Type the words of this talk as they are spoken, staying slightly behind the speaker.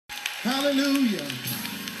Hallelujah.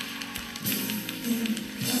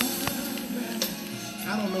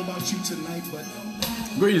 I don't know about you tonight, but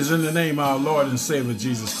greetings in the name of our Lord and Savior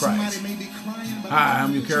Jesus Christ. somebody may be crying about Hi,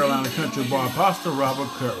 I'm your Carolina Country Boy, Apostle Robert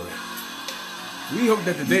Curry. We hope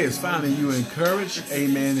that today is finding you encouraged,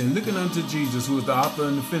 amen, and looking unto Jesus, who is the author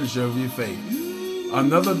and the finisher of your faith.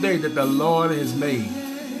 Another day that the Lord has made,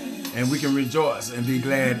 and we can rejoice and be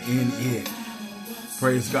glad in it.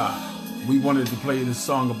 Praise God. We wanted to play this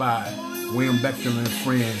song by William Bechtel and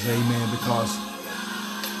Friends, amen, because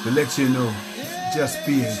to let you know, just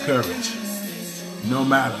be encouraged, no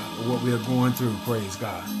matter what we are going through, praise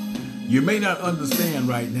God. You may not understand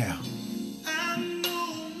right now.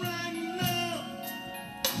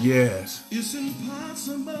 Yes. it's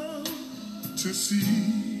impossible to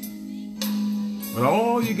see. But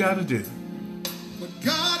all you got to do, But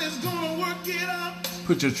God is going to work it out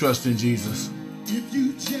put your trust in Jesus. if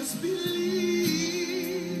you just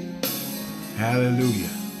believe. Hallelujah.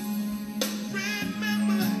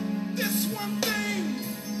 Remember this one thing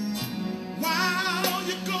while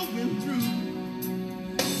you're going through.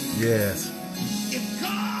 Yes. If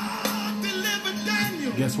God delivered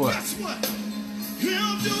Daniel, Guess what?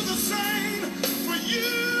 He'll do the same for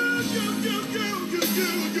you.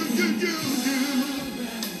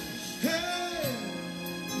 Hey.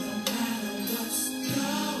 No matter what's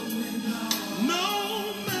going on.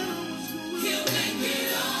 He'll make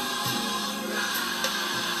it all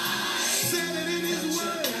right. Said it in His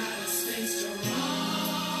word.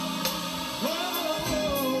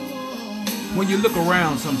 When you look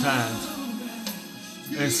around sometimes,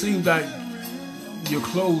 and it seems like you're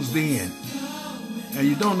closed in, and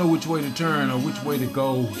you don't know which way to turn or which way to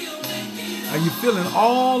go, and you're feeling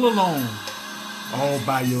all alone, all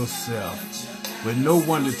by yourself, with no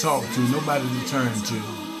one to talk to, nobody to turn to.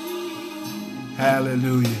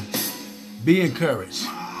 Hallelujah. Be encouraged.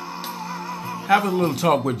 Have a little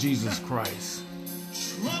talk with Jesus Christ.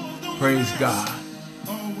 Praise God.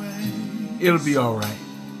 It'll be all right.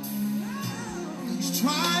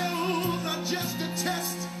 Trials are just a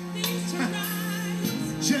test.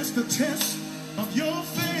 Just a test of your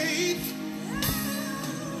faith.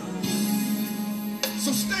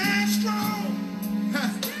 So stand strong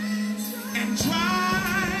and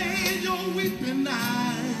dry your weeping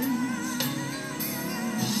eyes.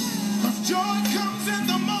 'Cause joy comes in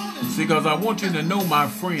the morning. See, because I want you to know, my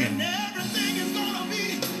friend, Everything is gonna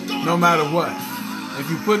be no matter what, if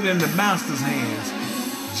you put it in the Master's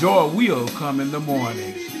hands, joy will come in the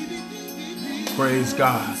morning. Praise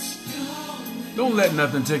God. Don't let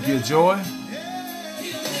nothing take your joy.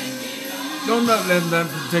 Don't let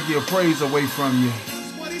nothing take your praise away from you.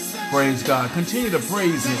 Praise God. Continue to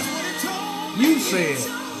praise Him. You said,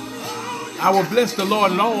 I will bless the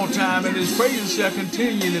Lord at all times, and His praises shall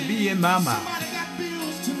continue to be in my mouth.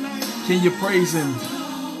 Can you praise Him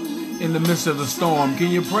in the midst of the storm? Can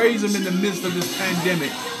you praise Him in the midst of this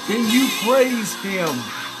pandemic? Can you praise Him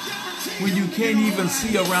when you can't even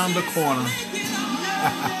see around the corner?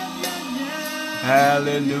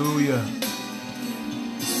 Hallelujah.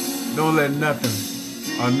 Don't let nothing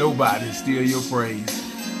or nobody steal your praise.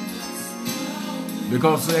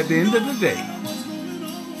 Because at the end of the day,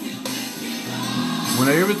 when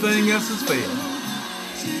everything else has failed,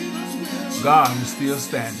 God is still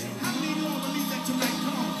standing.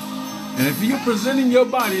 And if you're presenting your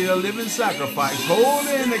body a living sacrifice,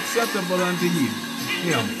 holy and acceptable unto you,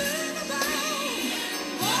 Him,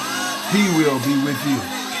 He will be with you.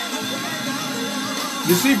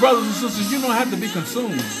 You see, brothers and sisters, you don't have to be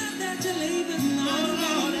consumed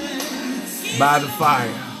by the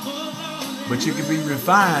fire, but you can be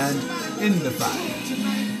refined in the fire.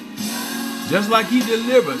 Just like He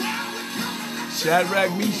delivered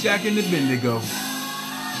Shadrach, Meshach, and Abednego.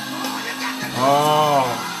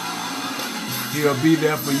 Oh, He'll be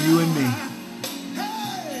there for you and me.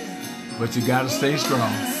 But you got to stay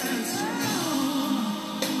strong.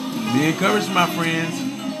 Be encouraged, my friends.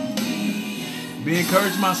 Be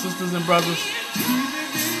encouraged, my sisters and brothers.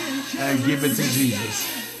 And give it to Jesus.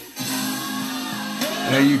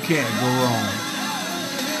 And you can't go wrong.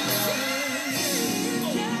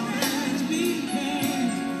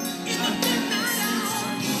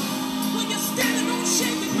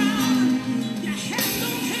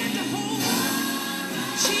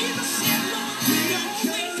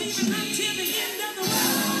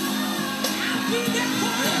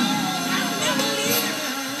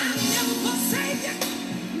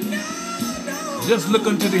 Just look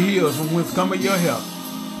unto the hills from whence cometh your help.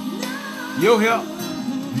 Your help,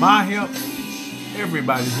 my help,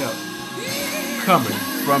 everybody's help coming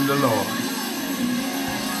from the Lord.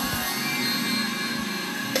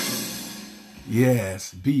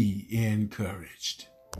 Yes, be encouraged.